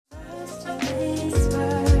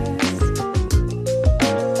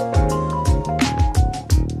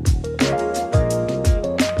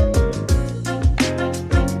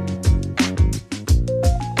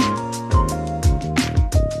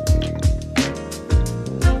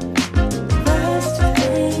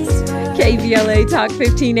KBLA Talk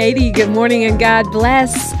 1580. Good morning and God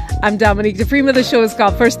bless. I'm Dominique DeFrima. The show is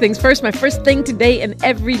called First Things First. My first thing today and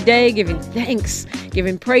every day, giving thanks,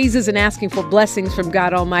 giving praises, and asking for blessings from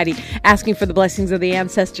God Almighty, asking for the blessings of the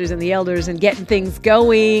ancestors and the elders and getting things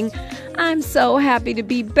going. I'm so happy to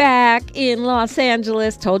be back in Los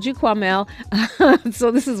Angeles. Told you, Kwamel.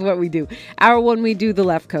 So this is what we do. Hour one, we do the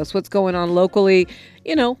left coast. What's going on locally,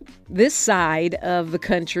 you know, this side of the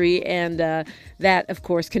country. And that, of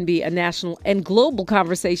course, can be a national and global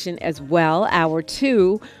conversation as well. Hour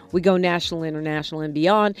two, we go national, international, and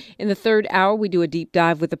beyond. In the third hour, we do a deep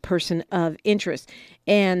dive with a person of interest.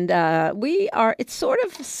 And it's sort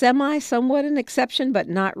of somewhat an exception, but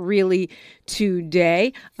not really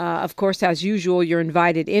today. Of course, as usual, you're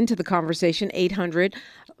invited into the conversation,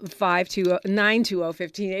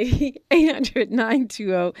 800-920-1580,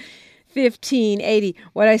 800-920-1580.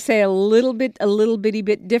 What I say a little bitty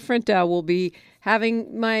bit different. We'll be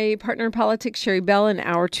having my partner in politics, Sherry Bell, in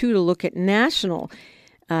hour two to look at national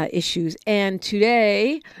issues. And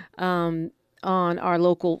today, on our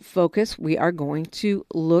local focus, we are going to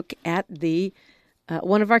look at the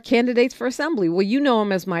one of our candidates for assembly. Well, you know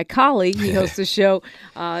him as my colleague. He hosts a show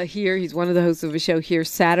here. He's one of the hosts of a show here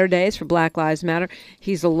Saturdays for Black Lives Matter.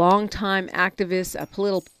 He's a longtime activist, a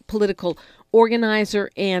political organizer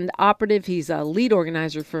and operative. He's a lead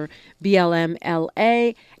organizer for BLM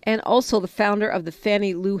LA and also the founder of the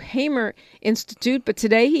Fannie Lou Hamer Institute. But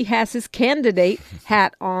today he has his candidate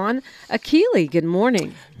hat on. Akili, good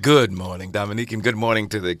morning. Good morning, Dominique, and good morning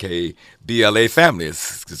to the KBLA family.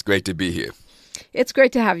 It's great to be here. It's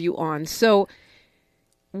great to have you on. So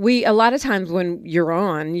a lot of times when you're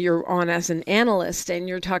on as an analyst and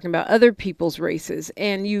you're talking about other people's races,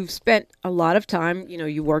 and you've spent a lot of time,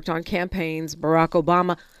 you worked on campaigns, Barack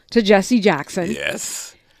Obama to Jesse Jackson.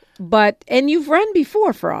 Yes. And you've run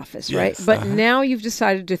before for office, right? Yes, But now you've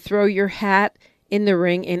decided to throw your hat in the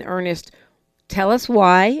ring in earnest. Tell us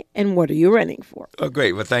why, and what are you running for? Oh,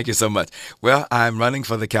 great. Well, thank you so much. Well, I'm running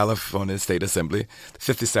for the California State Assembly,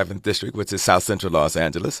 57th District, which is South Central Los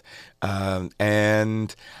Angeles.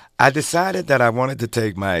 And I decided that I wanted to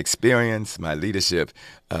take my experience, my leadership,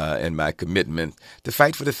 and my commitment to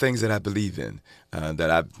fight for the things that I believe in, that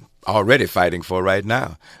I'm already fighting for right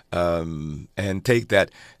now, and take that.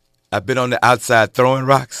 I've been on the outside throwing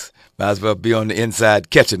rocks. Might as well be on the inside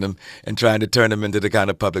catching them and trying to turn them into the kind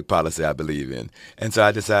of public policy I believe in. And so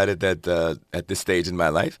I decided that at this stage in my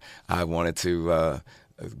life, I wanted to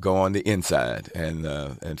go on the inside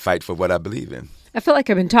and fight for what I believe in. I feel like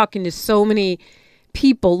I've been talking to so many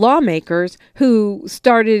people, lawmakers, who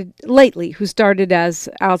started as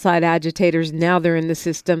outside agitators. Now they're in the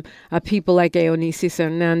system. People like Eunice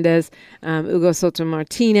Hernandez, Hugo Soto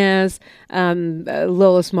Martinez,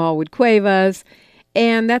 Lola Smallwood Cuevas.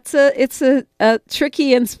 And it's a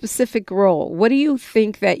tricky and specific role. What do you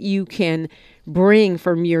think that you can bring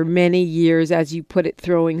from your many years, as you put it,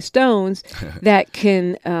 throwing stones, that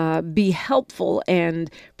can be helpful and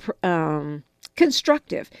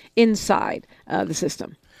constructive inside the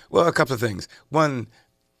system? Well, a couple of things. One,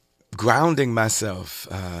 grounding myself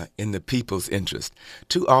in the people's interest.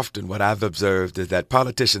 Too often what I've observed is that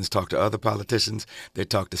politicians talk to other politicians, they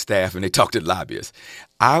talk to staff, and they talk to lobbyists.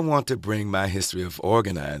 I want to bring my history of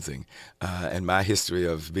organizing and my history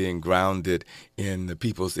of being grounded in the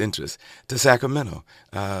people's interest to Sacramento.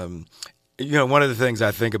 One of the things I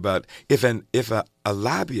think about, if a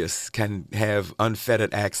lobbyist can have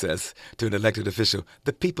unfettered access to an elected official,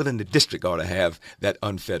 the people in the district ought to have that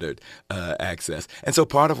unfettered access. And so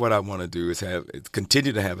part of what I want to do is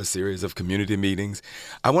continue to have a series of community meetings.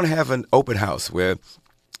 I want to have an open house where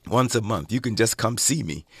once a month you can just come see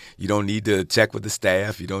me. You don't need to check with the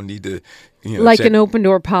staff. You don't need to check. An open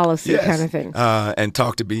door policy kind of thing. And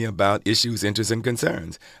talk to me about issues, interests, and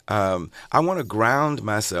concerns. I want to ground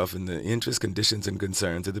myself in the interests, conditions, and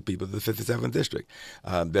concerns of the people of the 57th District.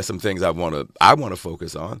 There's some things I want to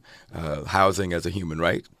focus on. Housing as a human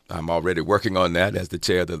right. I'm already working on that as the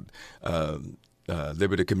chair of the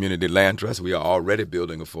Liberty Community Land Trust. We are already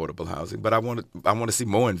building affordable housing, but I want to see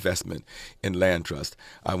more investment in land trust.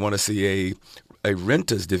 I want to see a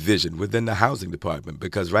renters division within the housing department,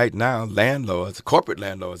 because right now landlords, corporate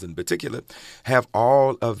landlords in particular, have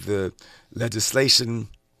all of the legislation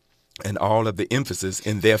and all of the emphasis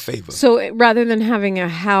in their favor. So rather than having a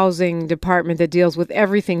housing department that deals with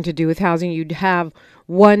everything to do with housing, you'd have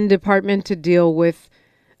one department to deal with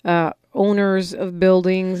owners of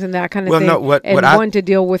buildings and that kind of thing, one to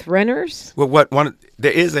deal with renters? Well,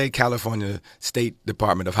 there is a California State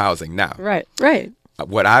Department of Housing now. Right.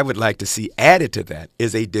 what I would like to see added to that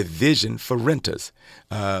is a division for renters,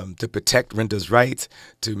 to protect renters' rights,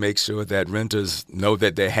 to make sure that renters know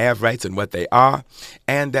that they have rights and what they are,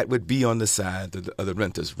 and that would be on the side of the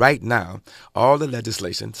renters. Right now, all the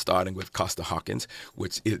legislation, starting with Costa-Hawkins,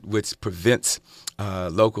 which prevents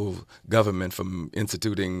local government from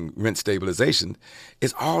instituting rent stabilization,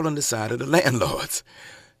 is all on the side of the landlords.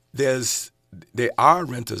 There are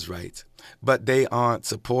renters' rights, but they aren't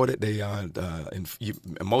supported. They aren't.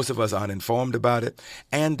 Most of us aren't informed about it,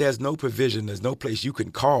 and there's no provision. There's no place you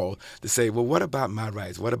can call to say, "Well, what about my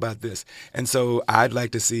rights? What about this?" And so, I'd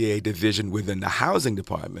like to see a division within the housing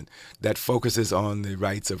department that focuses on the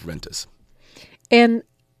rights of renters. And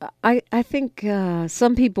I think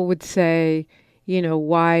some people would say,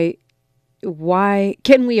 why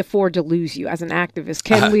can we afford to lose you as an activist?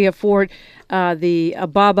 Can we afford the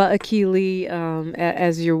Baba Akili,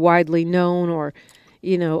 as you're widely known, or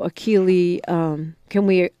Akili? Can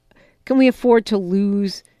we afford to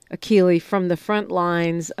lose Akili from the front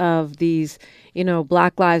lines of these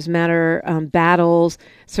Black Lives Matter battles?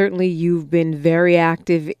 Certainly, you've been very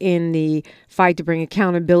active in the fight to bring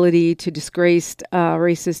accountability to disgraced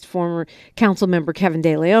racist former council member Kevin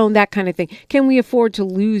De Leon, that kind of thing. Can we afford to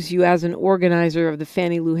lose you as an organizer of the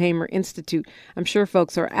Fannie Lou Hamer Institute? I'm sure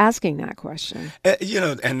folks are asking that question.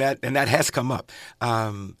 And that has come up.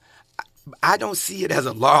 I don't see it as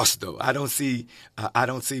a loss, though. I don't see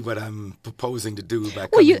what I'm proposing to do by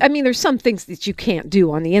coming. Well, there's some things that you can't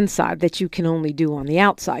do on the inside that you can only do on the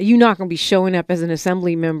outside. You're not going to be showing up as an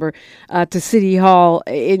assembly member to City Hall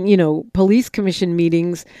in, police commission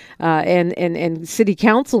meetings and city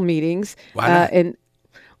council meetings. Why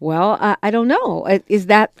not? I don't know. Is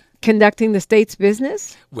that conducting the state's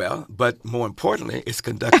business? Well, but more importantly, it's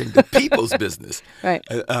conducting the people's business. Right.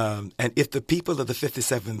 And if the people of the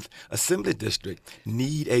 57th Assembly District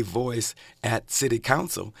need a voice at City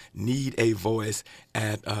Council, need a voice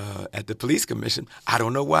at the Police Commission, I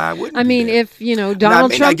don't know why I wouldn't. If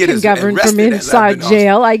Donald Trump can govern from inside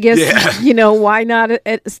jail, I guess why not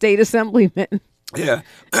a state assemblyman? Yeah,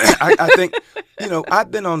 I think,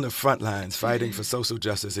 I've been on the front lines fighting for social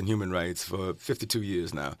justice and human rights for 52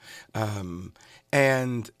 years now.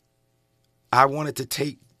 And I wanted to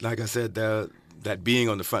take, like I said, that being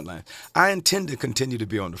on the front line. I intend to continue to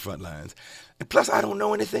be on the front lines. And plus, I don't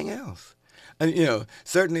know anything else. And,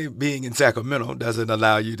 certainly being in Sacramento doesn't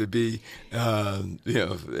allow you to be, on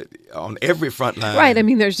every front line. Right.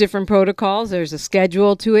 There's different protocols. There's a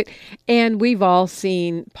schedule to it. And we've all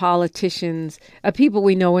seen politicians, people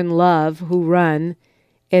we know and love who run,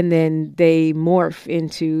 and then they morph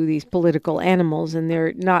into these political animals, and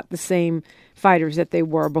they're not the same fighters that they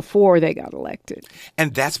were before they got elected.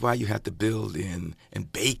 And that's why you have to build in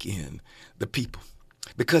and bake in the people.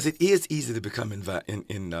 Because it is easy to become involved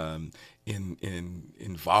in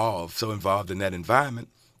that environment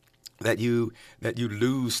that you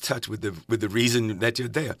lose touch with the reason that you're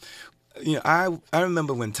there. I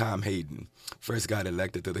remember when Tom Hayden first got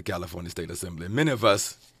elected to the California State Assembly. Many of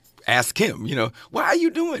us asked him, why are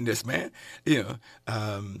you doing this, man?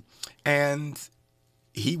 And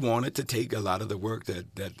he wanted to take a lot of the work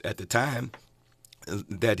that at the time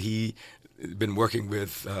that he been working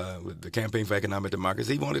with the Campaign for Economic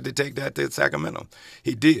Democracy. He wanted to take that to Sacramento.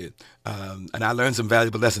 He did, and I learned some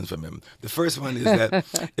valuable lessons from him. The first one is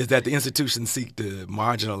that the institutions seek to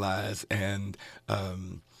marginalize and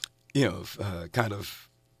kind of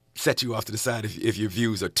set you off to the side if your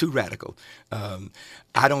views are too radical.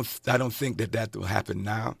 I don't think that will happen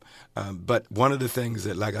now. But one of the things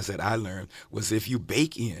that, like I said, I learned was if you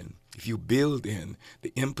build in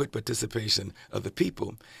the input participation of the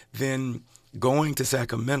people, then going to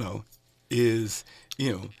Sacramento is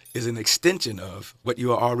an extension of what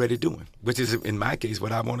you are already doing, which is, in my case,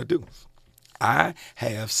 what I want to do. I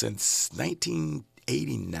have, since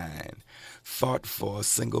 1989, fought for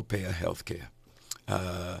single-payer health care.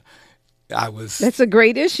 That's a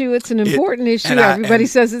great issue. It's an important issue. Everybody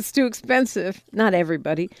says it's too expensive. Not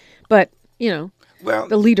everybody, but, well,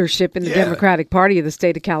 the leadership in the Democratic Party of the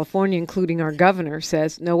state of California, including our governor,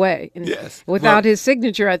 says no way. And without his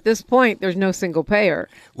signature at this point, there's no single payer.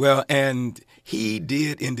 Well, and he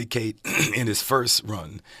did indicate in his first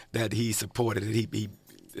run that he supported it. He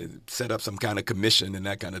set up some kind of commission and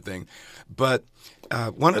that kind of thing. But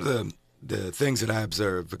one of the things that I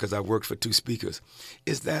observed, because I worked for two speakers,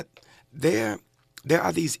 is that there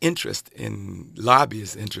are these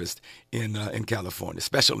lobbyist interest in California,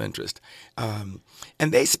 special interest, and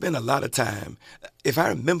they spend a lot of time. If I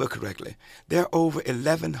remember correctly, there are over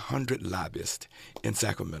 1,100 lobbyists in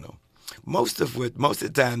Sacramento. Most of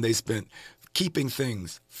the time they spent keeping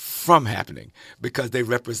things from happening because they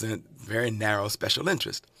represent very narrow special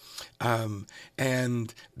interest.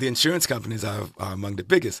 And the insurance companies are among the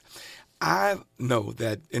biggest. I know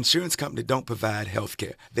that insurance companies don't provide health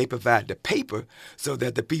care. They provide the paper so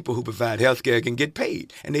that the people who provide health care can get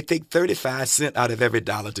paid. And they take 35 cents out of every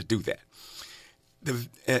dollar to do that.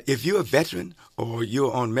 If you're a veteran or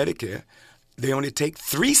you're on Medicare, they only take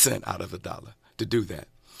 3 cents out of a dollar to do that.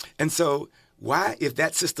 And so why, if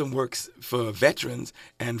that system works for veterans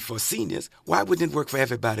and for seniors, why wouldn't it work for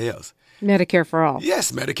everybody else? Medicare for all.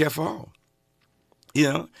 Yes, Medicare for all. You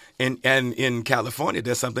know, and in California,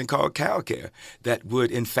 there's something called CalCare that would,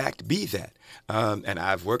 in fact, be that. And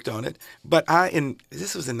I've worked on it. But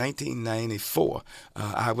this was in 1994.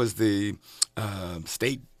 I was the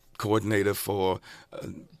state coordinator for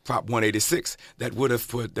Prop 186 that would have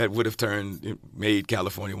made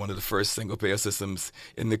California one of the first single payer systems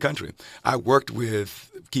in the country. I worked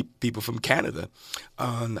with people from Canada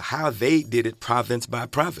on how they did it province by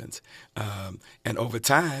province. And over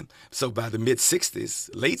time, so by the late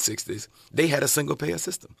 60s, they had a single payer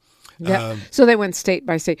system. Yeah. So they went state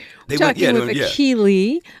by state. We're talking with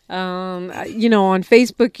Akili. On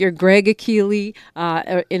Facebook, you're Greg Akili.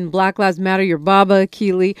 In Black Lives Matter, you're Baba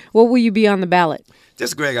Akili. What will you be on the ballot?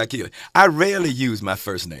 Just Greg Akili. I rarely use my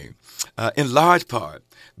first name, in large part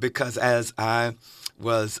because as I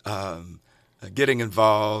was getting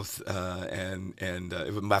involved and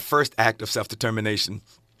it was my first act of self-determination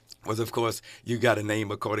was, of course, you got a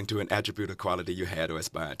name according to an attribute or quality you had or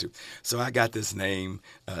aspired to. So I got this name,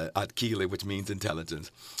 Akili, which means intelligence.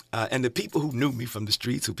 And the people who knew me from the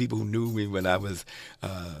streets, people who knew me when I was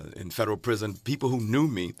in federal prison, people who knew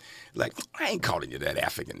me, like, I ain't calling you that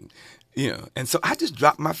African, And so I just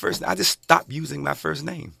dropped my first name. I just stopped using my first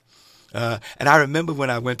name. And I remember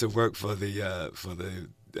when I went to work for the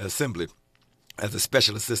Assembly, as a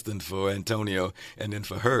special assistant for Antonio and then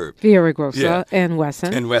for Herb. Villaraigosa and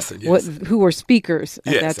Wesson. And Wesson, yes. Who were speakers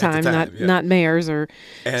at that time, not mayors or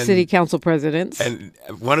city council presidents. And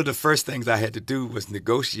one of the first things I had to do was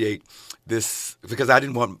negotiate this, because I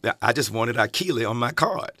just wanted Akili on my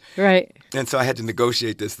card. Right. And so I had to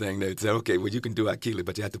negotiate this thing. They said, okay, well, you can do Akili,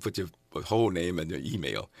 but you have to put your whole name and your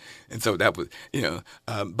email. And so that was,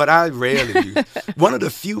 but I rarely use, one of the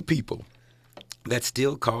few people that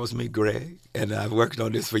still calls me Greg, and I've worked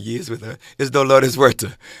on this for years with her, is Dolores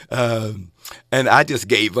Huerta. And I just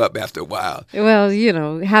gave up after a while. Well,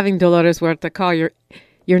 having Dolores Huerta call your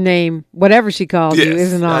name, whatever she called you,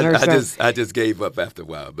 is an honor. I just gave up after a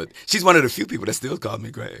while. But she's one of the few people that still call me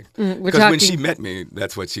Greg. Because when she met me,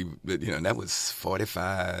 that's what that was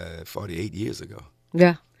 48 years ago.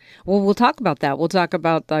 Yeah. Well, we'll talk about that. We'll talk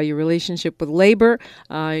about your relationship with labor,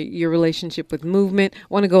 your relationship with movement. I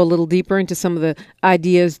want to go a little deeper into some of the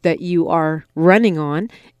ideas that you are running on.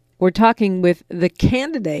 We're talking with the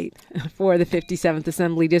candidate for the 57th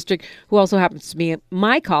Assembly District, who also happens to be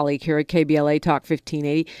my colleague here at KBLA Talk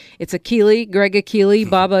 1580. It's Akili, Greg Akili,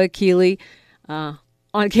 Baba Akili, on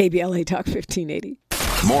KBLA Talk 1580.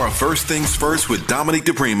 More of First Things First with Dominique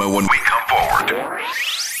DePrima when we come forward.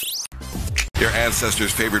 Your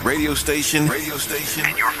ancestors' favorite radio station, and your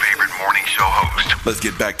favorite morning show host. Let's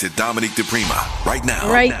get back to Dominique DePrima right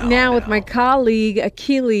now. Right now with my colleague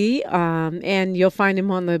Akili, and you'll find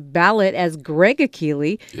him on the ballot as Greg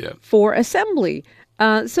Akili for Assembly.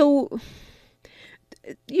 So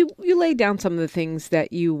you lay down some of the things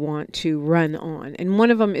that you want to run on, and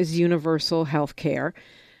one of them is universal health care.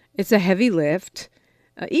 It's a heavy lift.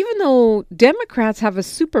 Even though Democrats have a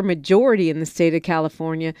supermajority in the state of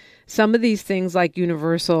California, some of these things like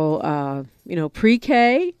universal,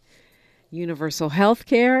 pre-K, universal health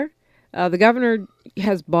care, the governor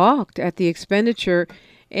has balked at the expenditure,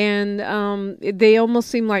 and they almost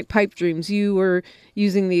seem like pipe dreams. You were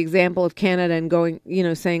using the example of Canada and going,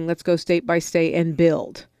 saying let's go state by state and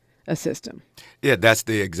build a system. Yeah, that's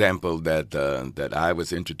the example that I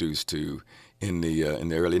was introduced to in the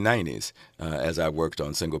early 90s as I worked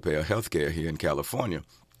on single-payer health care here in California.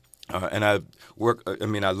 And I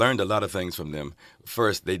learned a lot of things from them.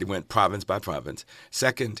 First, they went province by province.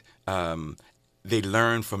 Second, they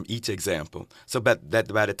learned from each example. So by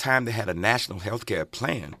the time they had a national health care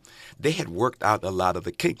plan, they had worked out a lot of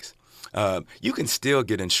the kinks. You can still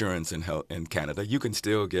get insurance in Canada. You can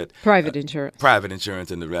still get private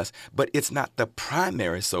insurance and the rest, but it's not the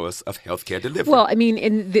primary source of healthcare delivery. Well,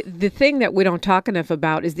 and the thing that we don't talk enough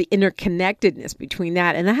about is the interconnectedness between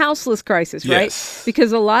that and the houseless crisis, right? Yes.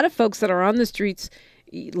 Because a lot of folks that are on the streets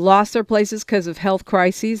lost their places because of health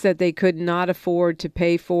crises that they could not afford to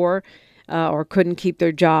pay for or couldn't keep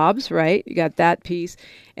their jobs, right? You got that piece.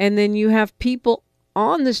 And then you have people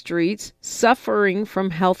on the streets suffering from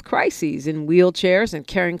health crises in wheelchairs and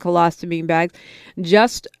carrying colostomy bags.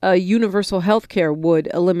 Just universal health care would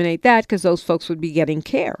eliminate that because those folks would be getting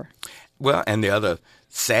care. Well, and the other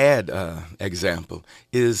sad example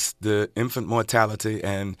is the infant mortality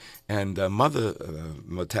and mother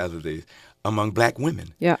mortality among black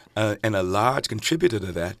women. Yeah. And a large contributor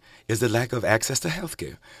to that is the lack of access to health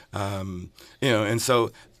care. And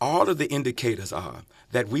so all of the indicators are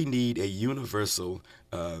that we need a universal,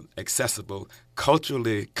 accessible,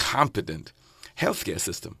 culturally competent healthcare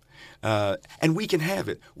system. And we can have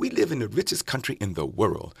it. We live in the richest country in the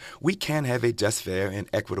world. We can have a just, fair, and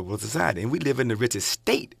equitable society. And we live in the richest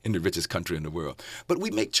state in the richest country in the world. But we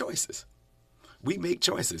make choices. We make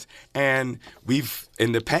choices. And we've,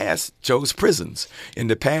 in the past, chose prisons. In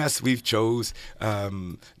the past, we've chose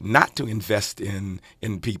not to invest in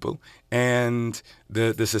people. And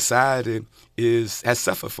the society has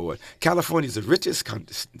suffered for it. California is the richest,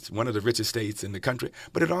 one of the richest states in the country,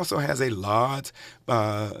 but it also has a large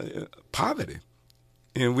poverty.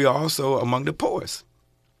 And we are also among the poorest.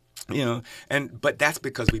 But that's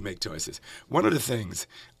because we make choices. One of the things,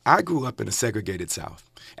 I grew up in a segregated South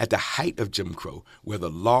at the height of Jim Crow, where the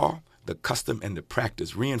law, the custom, and the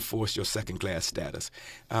practice reinforced your second-class status.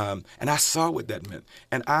 And I saw what that meant.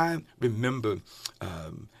 And I remember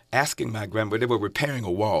asking my grandmother, they were repairing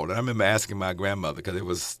a wall, and I remember asking my grandmother, because it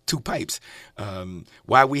was two pipes,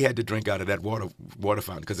 why we had to drink out of that water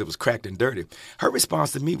fountain, because it was cracked and dirty. Her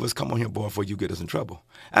response to me was, come on here, boy, before you get us in trouble.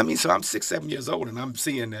 I mean, so I'm 6, 7 years old, and I'm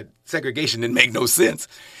seeing that segregation didn't make no sense.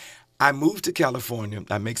 I moved to California.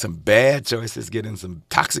 I make some bad choices, get in some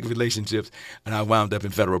toxic relationships, and I wound up in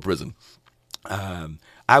federal prison.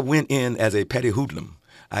 I went in as a petty hoodlum.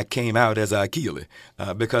 I came out as Akili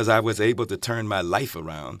because I was able to turn my life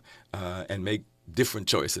around and make different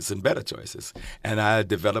choices and better choices. And I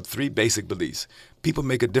developed 3 basic beliefs. People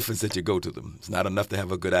make a difference that you go to them. It's not enough to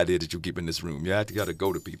have a good idea that you keep in this room. You have to got to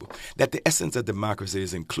go to people. That the essence of democracy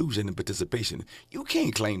is inclusion and participation. You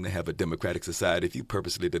can't claim to have a democratic society if you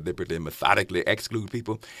purposely, deliberately, and methodically exclude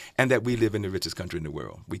people, and that we live in the richest country in the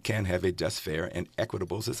world. We can have a just, fair, and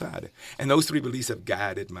equitable society. And those 3 beliefs have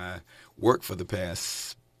guided my work for the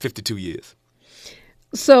past 52 years.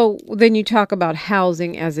 So then you talk about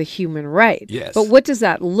housing as a human right. Yes. But what does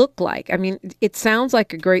that look like? I mean, it sounds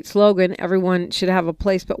like a great slogan. Everyone should have a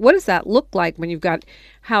place. But what does that look like when you've got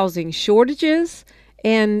housing shortages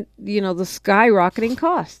and, the skyrocketing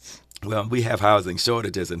costs? Well, we have housing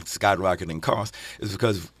shortages and skyrocketing costs is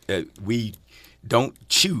because we don't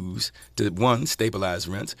choose to, 1, stabilize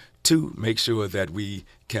rents, 2, make sure that we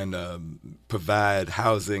can provide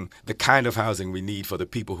housing, the kind of housing we need for the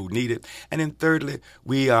people who need it. And then thirdly,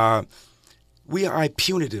 we are a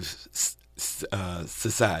punitive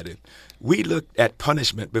society. We look at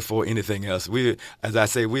punishment before anything else. As I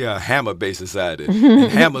say, we are a hammer-based society,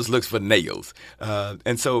 and hammers looks for nails.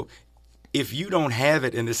 And so if you don't have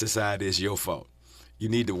it in this society, it's your fault. You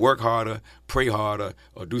need to work harder, pray harder,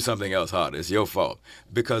 or do something else harder. It's your fault.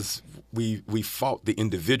 Because we fault the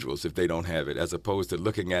individuals if they don't have it, as opposed to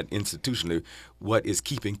looking at institutionally what is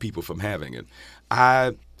keeping people from having it.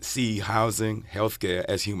 I see housing, healthcare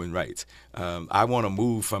as human rights. I want to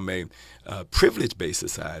move from a privilege-based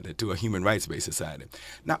society to a human rights-based society.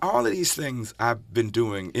 Now, all of these things I've been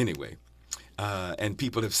doing anyway. And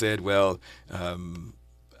people have said, well,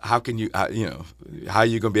 how can you, how are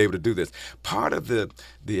you going to be able to do this? Part of the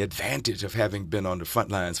advantage of having been on the front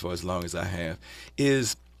lines for as long as I have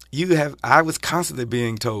is I was constantly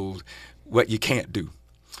being told what you can't do.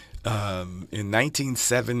 In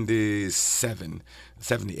 1977,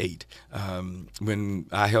 78, when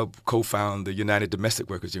I helped co-found the United Domestic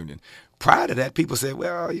Workers Union. Prior to that, people said,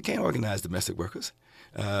 well, you can't organize domestic workers.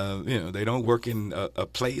 They don't work in a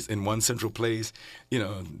place, in one central place.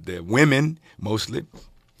 They're women mostly.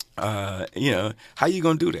 How are you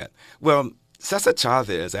going to do that? Well, Cesar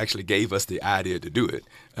Chavez actually gave us the idea to do it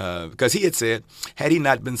because he had said, had he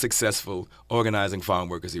not been successful organizing farm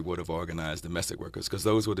workers, he would have organized domestic workers because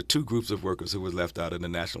those were the 2 groups of workers who were left out of the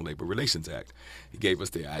National Labor Relations Act. He gave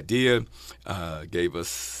us the idea, gave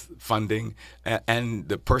us funding, and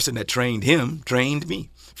the person that trained him trained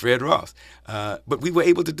me, Fred Ross. But we were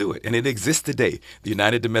able to do it, and it exists today, the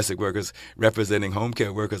United Domestic Workers representing home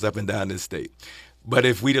care workers up and down this state. But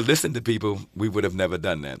if we'd have listened to people, we would have never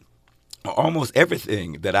done that. Almost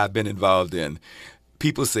everything that I've been involved in,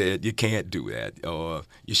 people said you can't do that, or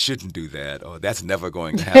you shouldn't do that, or that's never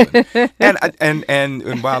going to happen.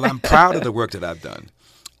 and while I'm proud of the work that I've done,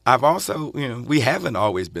 I've also, we haven't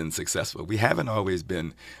always been successful. We haven't always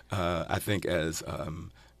been, I think, as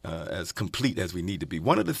as complete as we need to be.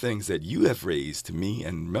 One of the things that you have raised to me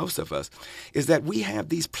and most of us is that we have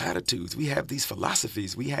these platitudes, we have these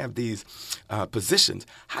philosophies, we have these positions.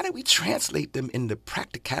 How do we translate them into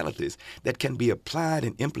practicalities that can be applied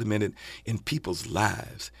and implemented in people's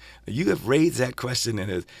lives? You have raised that question,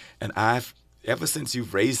 and I've ever since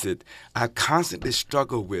you've raised it, I constantly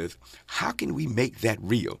struggle with how can we make that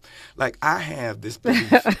real? Like I have this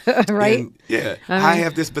belief, right? I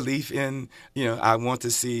have this belief in, I want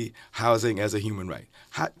to see housing as a human right.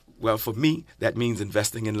 Well, for me, that means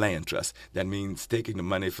investing in land trusts. That means taking the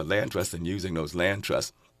money for land trusts and using those land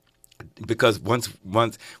trusts. Because once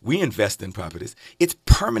we invest in properties, it's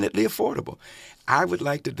permanently affordable. I would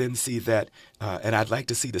like to then see that, and I'd like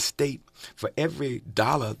to see the state, for every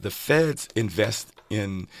dollar the feds invest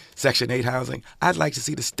in Section 8 housing, I'd like to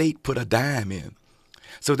see the state put a dime in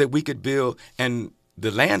so that we could build, and the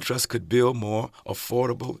land trust could build more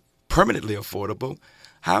affordable, permanently affordable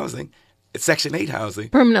housing. Section 8 housing.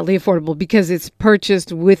 Permanently affordable because it's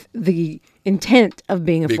purchased with the intent of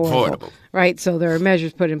being affordable. Right? So there are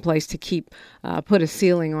measures put in place to put a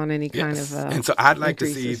ceiling on any kind of and so I'd like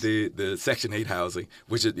increases. to see the Section 8 housing,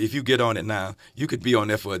 which is, if you get on it now, you could be on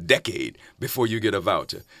there for a decade before you get a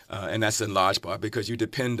voucher. And that's in large part because you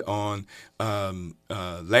depend on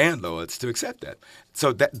landlords to accept that.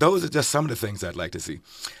 So those are just some of the things I'd like to see.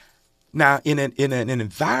 Now, in an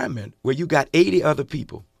environment where you got 80 other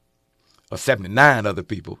people, or 79 other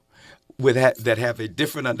people that have a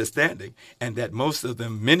different understanding, and that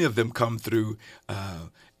many of them come through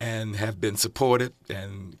and have been supported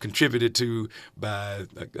and contributed to by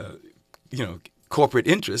corporate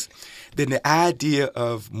interests, then the idea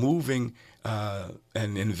of moving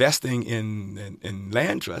and investing in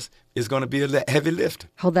land trust is going to be a heavy lift.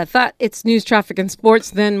 Hold that thought. It's news, traffic, and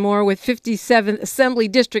sports. Then more with 57th Assembly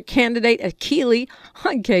District candidate Akili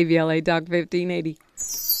on KBLA Talk 1580.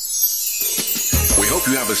 We hope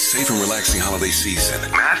you have a safe and relaxing holiday season.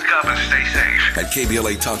 Mask up and stay safe. At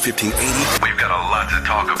KBLA Talk 1580, we've got a lot to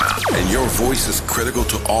talk about. And your voice is critical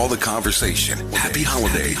to all the conversation. Happy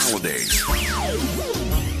holidays.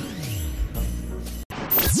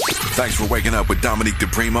 Thanks for waking up with Dominique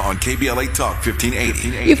DePrima on KBLA Talk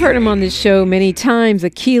 1580. You've heard him on this show many times.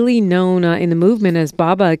 Akili, known in the movement as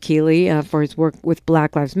Baba Akili for his work with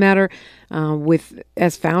Black Lives Matter,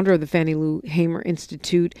 as founder of the Fannie Lou Hamer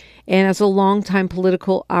Institute, and as a longtime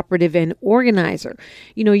political operative and organizer.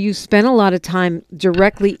 You spent a lot of time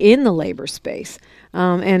directly in the labor space,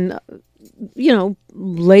 and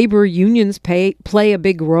labor unions play a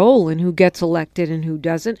big role in who gets elected and who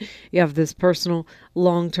doesn't. You have this personal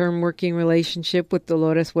long-term working relationship with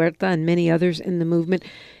Dolores Huerta and many others in the movement,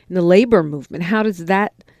 in the labor movement. How does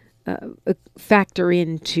that factor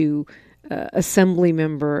into Assembly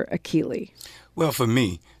Member Akili? Well, for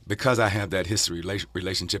me, because I have that history,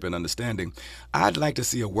 relationship, and understanding, I'd like to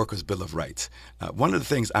see a workers' bill of rights. One of the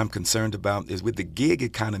things I'm concerned about is with the gig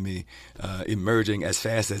economy emerging as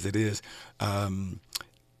fast as it is, none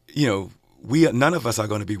of us are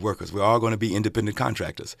going to be workers. We're all going to be independent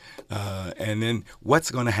contractors. And then what's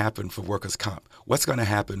going to happen for workers' comp? What's going to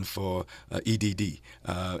happen for EDD?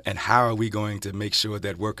 And how are we going to make sure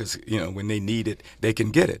that workers, when they need it, they can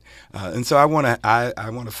get it? And so I want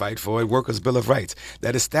to fight for a workers' bill of rights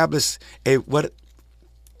that establishes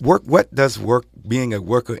what does being a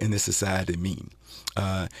worker in this society mean?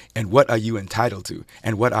 And what are you entitled to?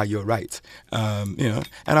 And what are your rights? And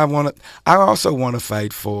I also want to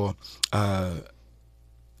fight for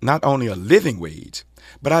not only a living wage,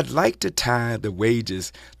 but I'd like to tie the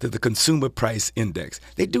wages to the consumer price index.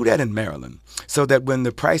 They do that in Maryland, so that when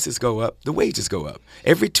the prices go up, the wages go up.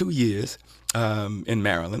 Every 2 years in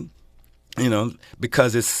Maryland,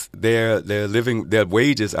 because it's their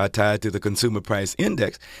wages are tied to the consumer price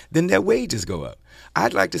index, then their wages go up.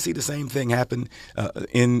 I'd like to see the same thing happen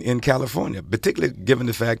in California, particularly given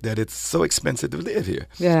the fact that it's so expensive to live here.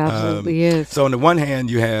 Yeah, absolutely is. So on the one hand,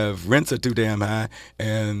 you have rents are too damn high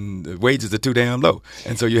and the wages are too damn low.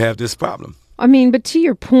 And so you have this problem. But to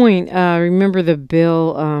your point, remember the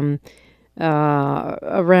bill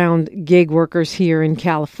around gig workers here in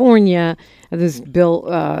California, this bill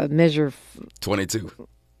measure 22.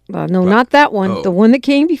 No, not that one. Oh. The one that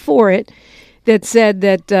came before it that said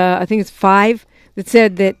that I think it's 5 that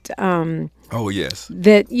said that Yes.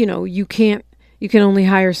 that you can only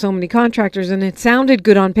hire so many contractors, and it sounded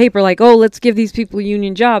good on paper, like, oh, let's give these people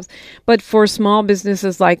union jobs. But for small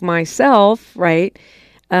businesses like myself, right,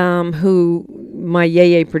 who my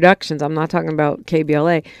Yay Productions, I'm not talking about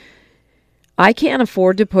KBLA, I can't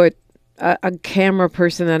afford to put a camera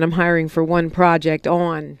person that I'm hiring for one project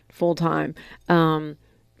on full time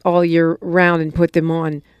all year round and put them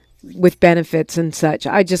on with benefits and such.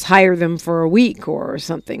 I just hire them for a week or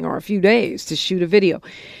something, or a few days to shoot a video.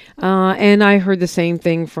 And I heard the same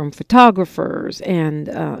thing from photographers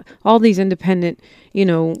and all these independent,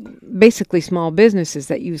 basically small businesses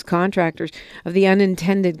that use contractors, of the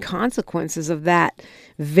unintended consequences of that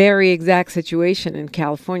very exact situation in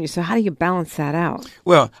California. So how do you balance that out?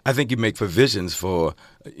 Well, I think you make provisions for,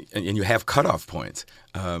 and you have cutoff points.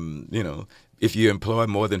 If you employ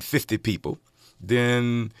more than 50 people,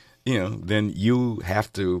 then you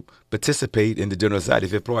have to participate in the general society.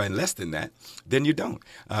 If you're employing less than that, then you don't.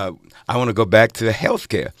 I want to go back to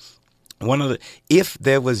healthcare. If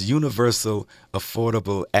there was universal,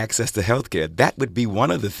 affordable access to healthcare, that would be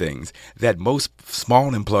one of the things that most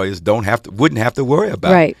small employers wouldn't have to worry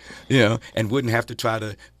about. Right. And wouldn't have to try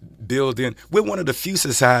to build in. We're one of the few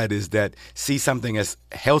societies that see something as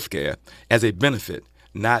healthcare as a benefit,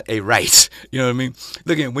 not a right. You know what I mean?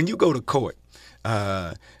 Look, when you go to court,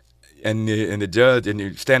 and the judge, and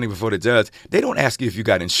you're standing before the judge, they don't ask you if you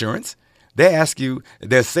got insurance. They'll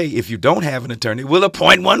say, if you don't have an attorney, we'll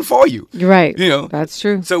appoint one for you. Right. That's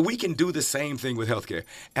true. So we can do the same thing with healthcare.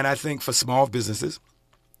 And I think for small businesses,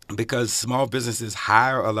 because small businesses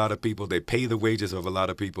hire a lot of people, they pay the wages of a lot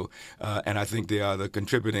of people, and I think they are the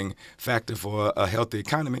contributing factor for a healthy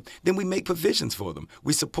economy, then we make provisions for them.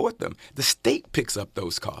 We support them. The state picks up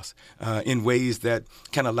those costs in ways that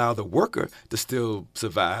can allow the worker to still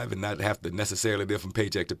survive and not have to necessarily live from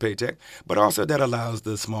paycheck to paycheck, but also that allows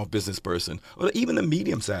the small business person or even the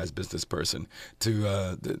medium-sized business person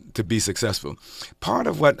to be successful. Part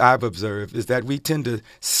of what I've observed is that we tend to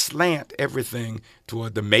slant everything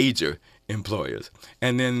toward the major employers,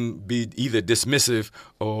 and then be either dismissive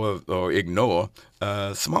or ignore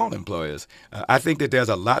small employers. I think that there's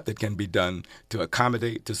a lot that can be done to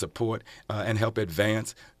accommodate, to support, and help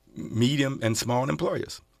advance medium and small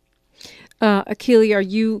employers. Akili, are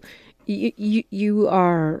you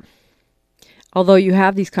are, although you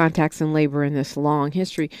have these contacts in labor in this long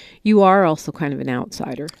history, you are also kind of an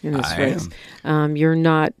outsider in this race. You're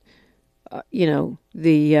not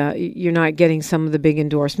you're not getting some of the big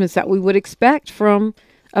endorsements that we would expect from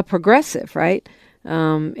a progressive, right?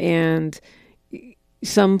 And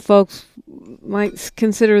some folks might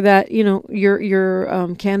consider that,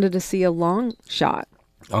 your candidacy a long shot.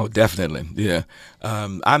 Oh, definitely. Yeah.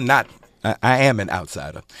 I am an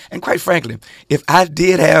outsider. And quite frankly, if I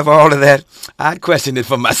did have all of that, I'd question it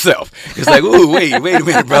for myself. It's like, ooh, wait a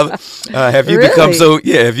minute, brother. Have you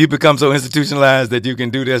become so institutionalized that you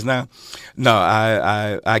can do this now? No,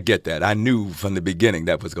 I get that. I knew from the beginning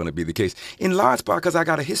that was going to be the case, in large part because I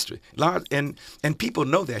got a history. And people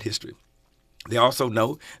know that history. They also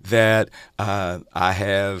know that I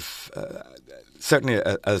have certainly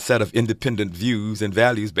a set of independent views and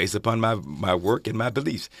values based upon my work and my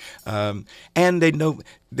beliefs. And they know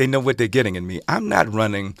what they're getting in me. I'm not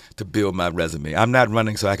running to build my resume. I'm not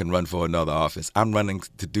running so I can run for another office. I'm running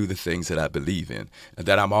to do the things that I believe in,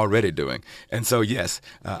 that I'm already doing. And so, yes,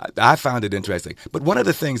 I found it interesting. But one of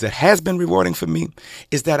the things that has been rewarding for me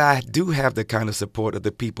is that I do have the kind of support of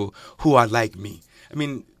the people who are like me. I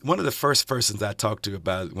mean, one of the first persons I talked to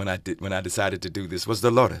about when I decided to do this was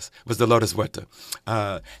Dolores Huerta.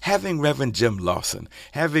 Having Reverend Jim Lawson,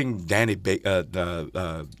 having Danny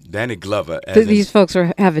Glover. These folks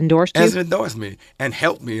have endorsed you? Has endorsed me and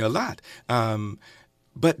helped me a lot.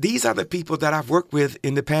 But these are the people that I've worked with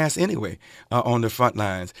in the past anyway, on the front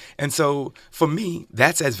lines. And so for me,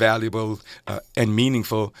 that's as valuable and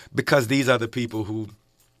meaningful because these are the people who,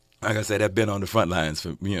 like I said, have been on the front lines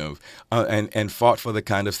for, and fought for the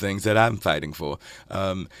kind of things that I'm fighting for.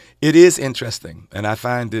 It is interesting, and I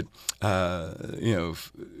find it, I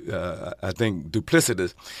think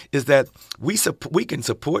duplicitous, is that we can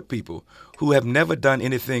support people who have never done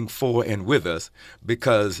anything for and with us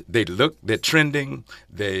because they're trending,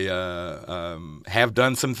 they have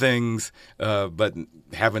done some things, but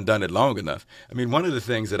haven't done it long enough. I mean, one of the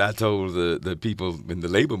things that I told the people in the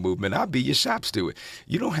labor movement, I'll be your shop steward.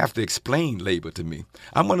 You don't have to explain labor to me.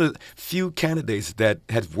 I'm one of the few candidates that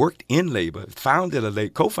has worked in labor,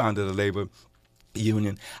 co-founded a labor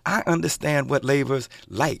union. I understand what labor's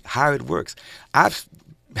like, how it works. I've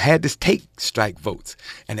had to take strike votes,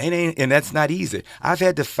 and that's not easy. I've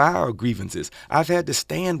had to file grievances. I've had to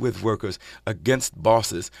stand with workers against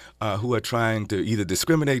bosses who are trying to either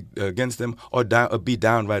discriminate against them or be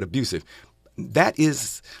downright abusive. That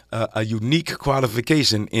is a unique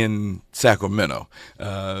qualification in Sacramento,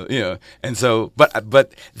 and so,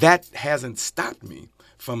 but that hasn't stopped me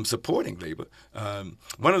from supporting labor.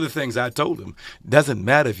 One of the things I told them, doesn't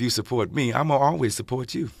matter if you support me, I'm gonna always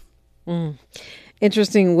support you.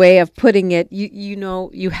 interesting way of putting it. You know,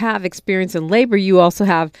 you have experience in labor. You also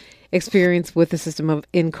have experience with the system of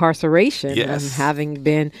incarceration. Yes. Having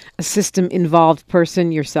been a system-involved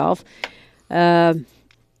person yourself. Talk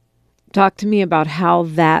to me about how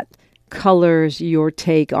that colors your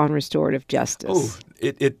take on restorative justice. Oh,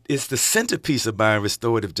 it's the centerpiece of my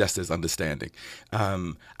restorative justice understanding.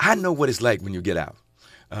 I know what it's like when you get out.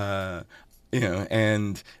 And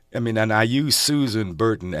I mean, and I use Susan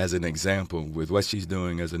Burton as an example with what she's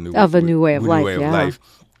doing as a new way of life.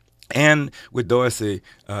 And with Dorsey,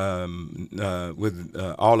 with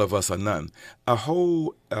All of Us or None, a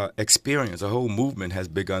whole experience, a whole movement has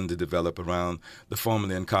begun to develop around the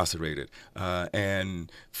formerly incarcerated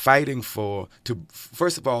and fighting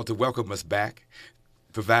first of all, to welcome us back,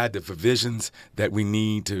 provide the provisions that we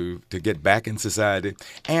need to get back in society,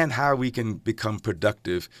 and how we can become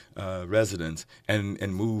productive residents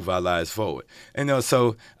and move our lives forward. And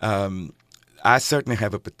so I certainly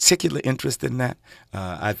have a particular interest in that.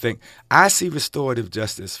 I think I see restorative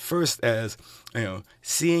justice first as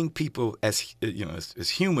seeing people as as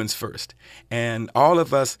humans first, and all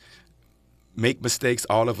of us make mistakes.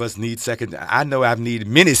 All of us need I know I've needed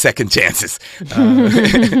many second chances,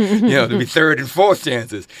 to be third and fourth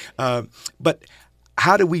chances. But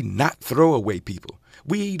how do we not throw away people?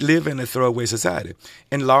 We live in a throwaway society,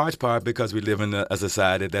 in large part because we live in a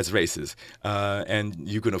society that's racist. And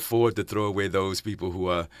you can afford to throw away those people who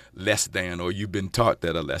are less than, or you've been taught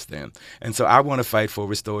that are less than. And so I want to fight for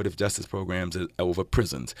restorative justice programs over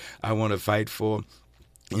prisons. I want to fight for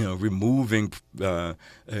removing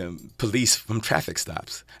police from traffic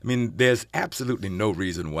stops. I mean, there's absolutely no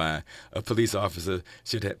reason why a police officer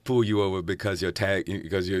should pull you over because you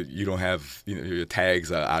don't have your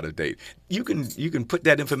tags are out of date. You can put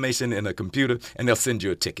that information in a computer and they'll send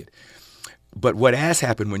you a ticket. But what has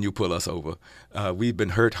happened when you pull us over, we've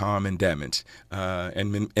been hurt, harmed, and damaged,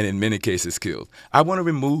 and in many cases killed. I want to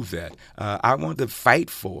remove that. I want to fight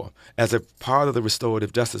for, as a part of the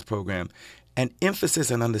restorative justice program, an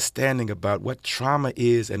emphasis and understanding about what trauma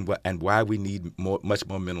is and why we need much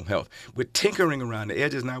more mental health. We're tinkering around the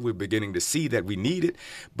edges now. We're beginning to see that we need it,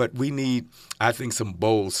 but we need, I think, some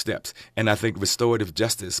bold steps. And I think restorative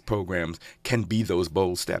justice programs can be those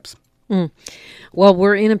bold steps. Well,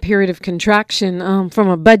 we're in a period of contraction from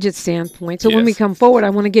a budget standpoint. So Yes. When we come forward, I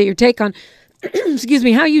want to get your take on, excuse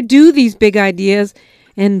me, how you do these big ideas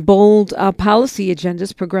and bold policy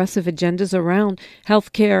agendas, progressive agendas around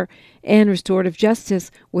healthcare and restorative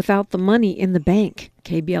justice without the money in the bank.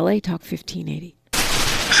 KBLA Talk 1580.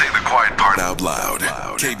 Say the quiet part out loud.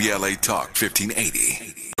 KBLA Talk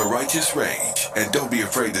 1580. A righteous rage. And don't be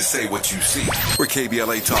afraid to say what you see. We're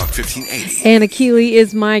KBLA Talk 1580. And Akili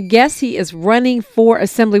is my guest. He is running for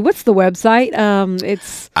assembly. What's the website?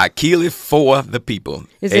 It's Akili for the people.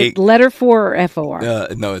 Is it letter 4 or FOR?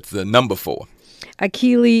 No, it's the number 4.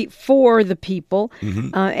 Akili for the people,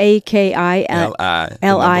 AKILI,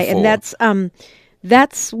 and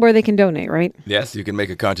that's where they can donate, right? Yes, you can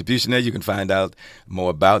make a contribution there. You can find out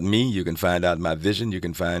more about me. You can find out my vision. You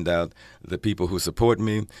can find out the people who support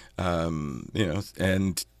me,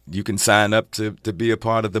 and you can sign up to be a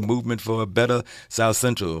part of the movement for a better South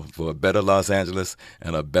Central, for a better Los Angeles,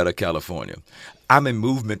 and a better California. I'm a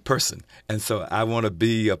movement person, and so I want to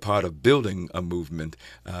be a part of building a movement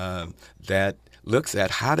that looks at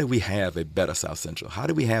how do we have a better South Central, how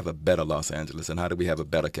do we have a better Los Angeles, and how do we have a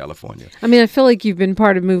better California. I mean, I feel like you've been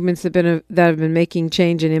part of movements that have been making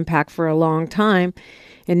change and impact for a long time,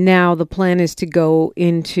 and now the plan is to go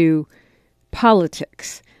into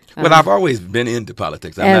politics. Well, I've always been into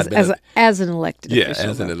politics. As an elected official. Yeah,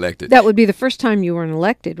 as an elected. That would be the first time you were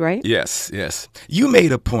elected, right? Yes. You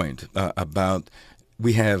made a point about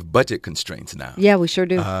we have budget constraints now. Yeah, we sure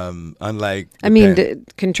do. Unlike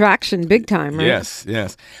contraction big time, right?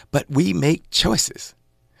 Yes. But we make choices.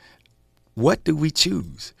 What do we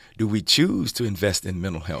choose? Do we choose to invest in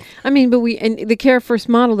mental health? I mean, and the Care First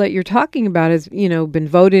model that you're talking about has, been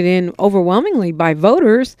voted in overwhelmingly by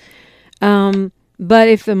voters. But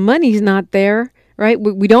if the money's not there, right,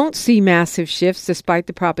 we don't see massive shifts despite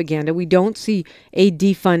the propaganda. We don't see a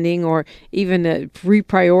defunding or even a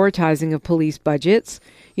reprioritizing of police budgets.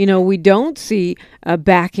 We don't see a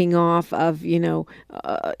backing off of,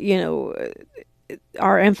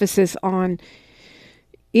 our emphasis on,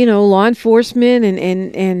 law enforcement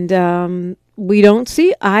and we don't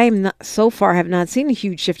see, so far have not seen a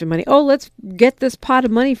huge shift of money. Oh, let's get this pot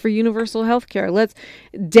of money for universal health care. Let's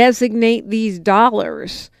designate these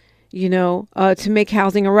dollars, to make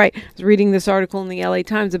housing a right. I was reading this article in the LA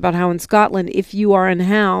Times about how in Scotland, if you are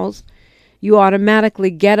unhoused, you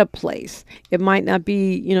automatically get a place. It might not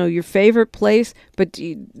be, your favorite place, but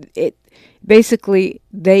it basically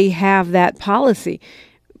they have that policy.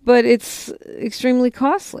 But it's extremely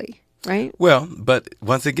costly, right? Well, but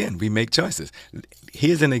once again, we make choices.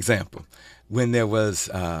 Here's an example. When there was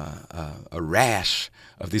a rash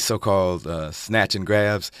of these so-called snatch and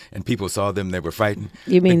grabs, and people saw them, they were frightened.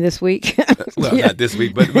 You mean this week? Well, not this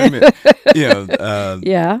week, but wait a minute.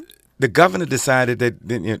 Yeah. The governor decided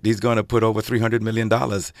that he's going to put over $300 million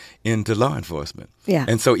into law enforcement. Yeah.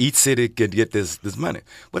 And so each city could get this money.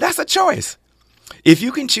 Well, that's a choice. If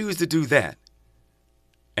you can choose to do that,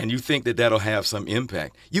 and you think that that'll have some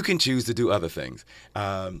impact, you can choose to do other things.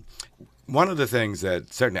 One of the things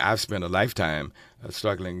that certainly I've spent a lifetime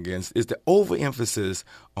struggling against is the overemphasis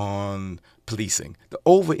on policing, the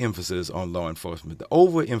overemphasis on law enforcement, the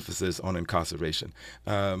overemphasis on incarceration.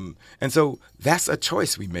 And so that's a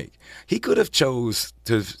choice we make. He could have chose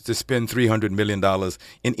to spend $300 million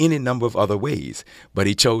in any number of other ways, but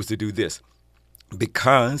he chose to do this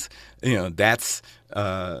because,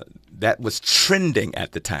 that was trending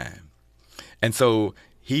at the time. And so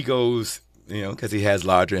he goes, because he has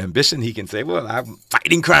larger ambition, he can say, well, I'm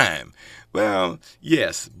fighting crime. Well,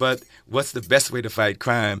 yes, but what's the best way to fight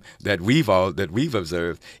crime that we've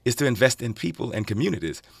observed is to invest in people and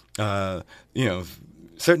communities.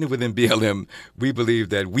 Certainly within BLM, we believe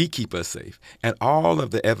that we keep us safe. And all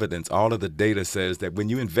of the evidence, all of the data says that when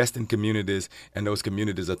you invest in communities and those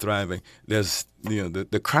communities are thriving, there's,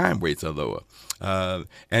 the crime rates are lower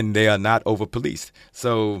and they are not over-policed.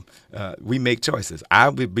 So we make choices. I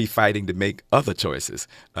would be fighting to make other choices.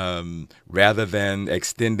 Rather than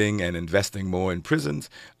extending and investing more in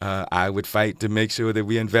prisons, I would fight to make sure that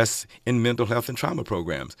we invest in mental health and trauma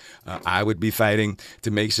programs. I would be fighting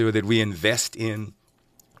to make sure that we invest in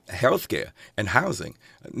healthcare and housing.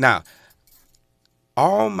 Now,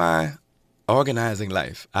 all my organizing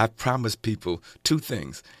life, I've promised people two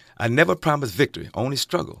things. I never promised victory, only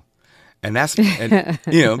struggle. And that's,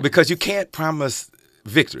 because you can't promise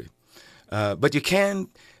victory. But you can,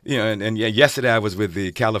 and yesterday I was with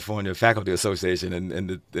the California Faculty Association,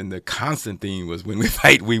 and the constant theme was when we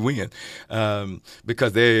fight, we win,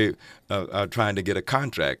 because they are trying to get a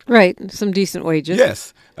contract. Right, some decent wages.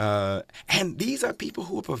 Yes. And these are people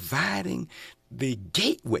who are providing the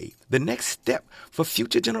gateway, the next step for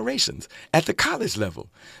future generations at the college level.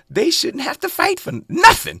 They shouldn't have to fight for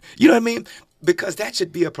nothing. You know what I mean? Because that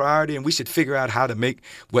should be a priority, and we should figure out how to make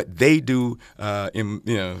what they do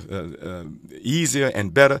easier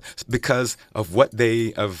and better because of what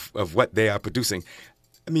they are producing.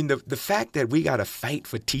 I mean, the fact that we got to fight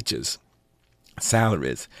for teachers'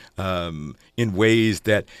 salaries in ways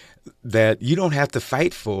that you don't have to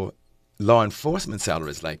fight for law enforcement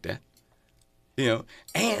salaries like that.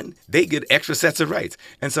 And they get extra sets of rights.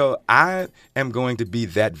 And so I am going to be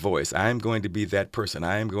that voice. I am going to be that person.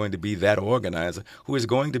 I am going to be that organizer who is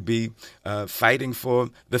going to be fighting for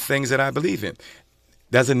the things that I believe in.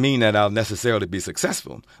 Doesn't mean that I'll necessarily be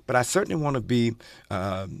successful, but I certainly want to be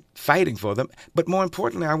fighting for them. But more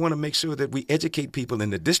importantly, I want to make sure that we educate people in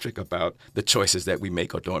the district about the choices that we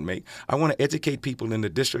make or don't make. I want to educate people in the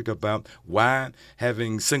district about why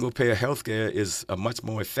having single-payer health care is a much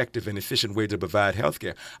more effective and efficient way to provide health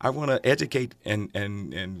care. I want to educate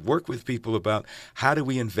and work with people about how do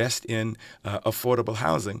we invest in affordable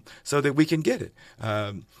housing so that we can get it.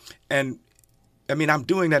 And, I mean, I'm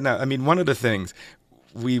doing that now. I mean, one of the things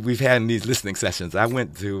we've had in these listening sessions, I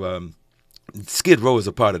went to Skid Row is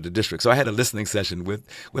a part of the district, so I had a listening session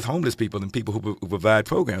with homeless people and people who provide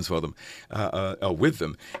programs for them or with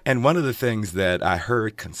them. And one of the things that I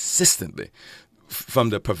heard consistently from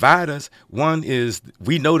the providers, one is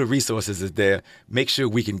we know the resources is there, make sure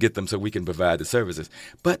we can get them so we can provide the services.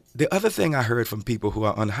 But the other thing I heard from people who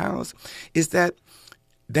are unhoused is that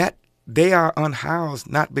they are unhoused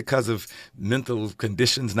not because of mental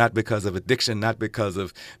conditions, not because of addiction, not because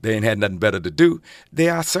of they ain't had nothing better to do.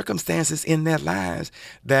 There are circumstances in their lives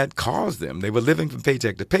that caused them. They were living from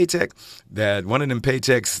paycheck to paycheck, that one of them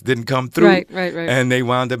paychecks didn't come through. Right. And they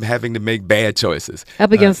wound up having to make bad choices.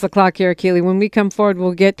 Up against the clock here, Akili. When we come forward,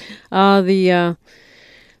 we'll get the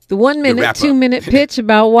 1 minute, 2 minute pitch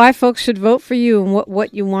about why folks should vote for you and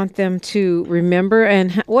what you want them to remember,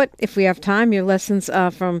 and what, if we have time, your lessons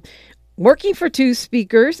from working for two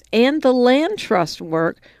speakers and the land trust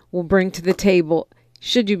work will bring to the table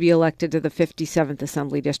should you be elected to the 57th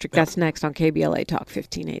Assembly District. That's next on KBLA Talk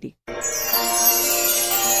 1580.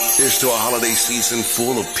 Here's to a holiday season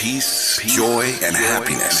full of peace, joy, and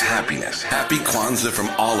happiness. Happy Kwanzaa from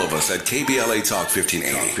all of us at KBLA Talk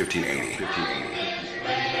 1580.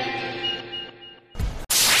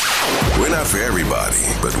 We're not not for everybody,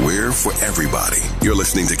 but we're for everybody. You're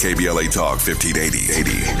listening to KBLA Talk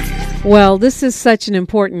 1580. Well, this is such an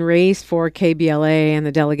important race for KBLA and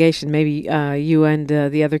the delegation. Maybe you and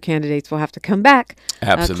the other candidates will have to come back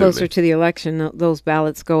closer to the election. Those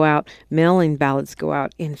ballots go out, mail-in ballots go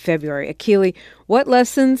out in February. Akili, what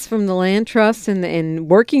lessons from the land trust and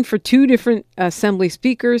working for two different assembly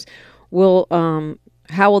speakers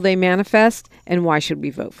how will they manifest, and why should we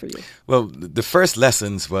vote for you? Well, the first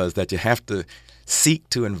lessons was that you have to seek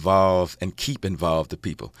to involve and keep involved the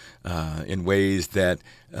people in ways that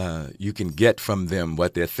you can get from them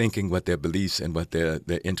what they're thinking, what their beliefs, and what their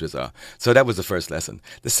interests are. So that was the first lesson.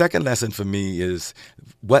 The second lesson for me is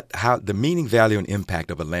how the meaning, value, and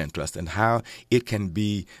impact of a land trust, and how it can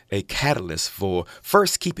be a catalyst for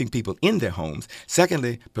first keeping people in their homes,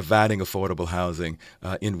 secondly providing affordable housing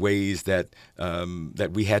in ways that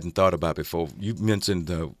that we hadn't thought about before. You mentioned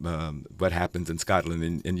what happens in Scotland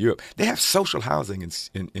and in Europe. They have social housing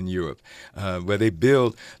in Europe where they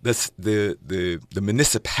build the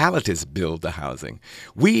municipalities build the housing.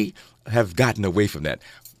 We have gotten away from that.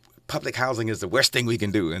 Public housing is the worst thing we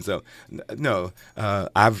can do, and so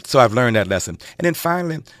I've learned that lesson. And then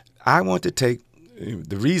finally, I want to take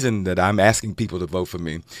the reason that I'm asking people to vote for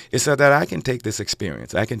me is so that I can take this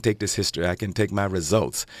experience, I can take this history, I can take my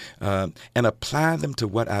results and apply them to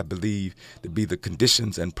what I believe to be the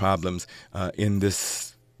conditions and problems in this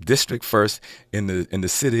district first, in the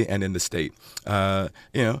city and in the state.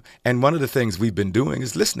 And one of the things we've been doing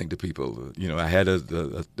is listening to people. I had a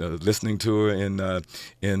listening tour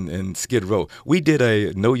in Skid Row. We did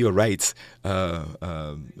a Know Your Rights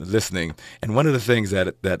listening, and one of the things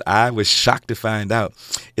that I was shocked to find out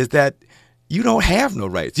is that you don't have no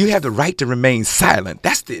rights. You have the right to remain silent.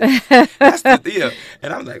 That's the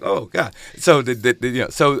And I'm like, oh God. So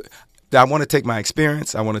so I want to take my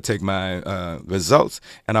experience, I want to take my results,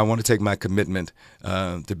 and I want to take my commitment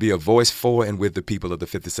to be a voice for and with the people of the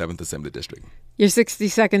 57th Assembly District. Your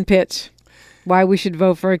 60-second pitch. Why we should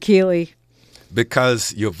vote for Akili.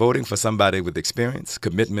 Because you're voting for somebody with experience,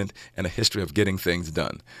 commitment, and a history of getting things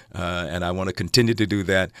done. And I want to continue to do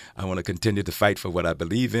that. I want to continue to fight for what I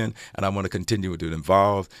believe in, and I want to continue to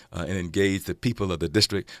involve and engage the people of the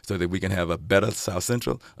district so that we can have a better South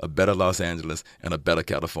Central, a better Los Angeles, and a better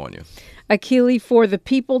California. Akili for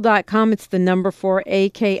thepeople.com. It's the number 4,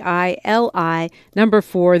 AKILI, number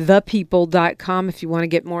 4, thepeople.com. If you want to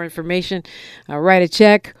get more information, write a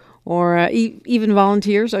check. Or even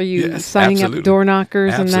volunteers? Are you signing up door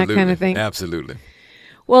knockers and that kind of thing? Absolutely.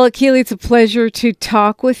 Well, Akili, it's a pleasure to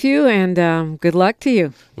talk with you, and good luck to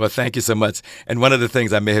you. Well, thank you so much. And one of the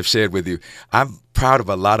things I may have shared with you, I'm proud of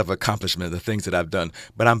a lot of accomplishments, the things that I've done,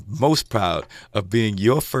 but I'm most proud of being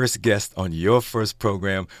your first guest on your first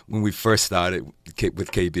program when we first started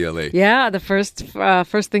with KBLA. Yeah, the first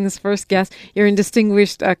things first guest. You're in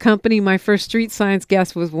distinguished company. My first street science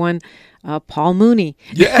guest was one Paul Mooney.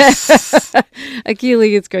 Yes.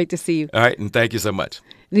 Akili, it's great to see you. All right, and thank you so much.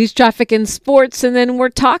 News, traffic, and sports, and then we're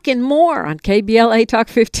talking more on KBLA Talk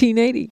 1580.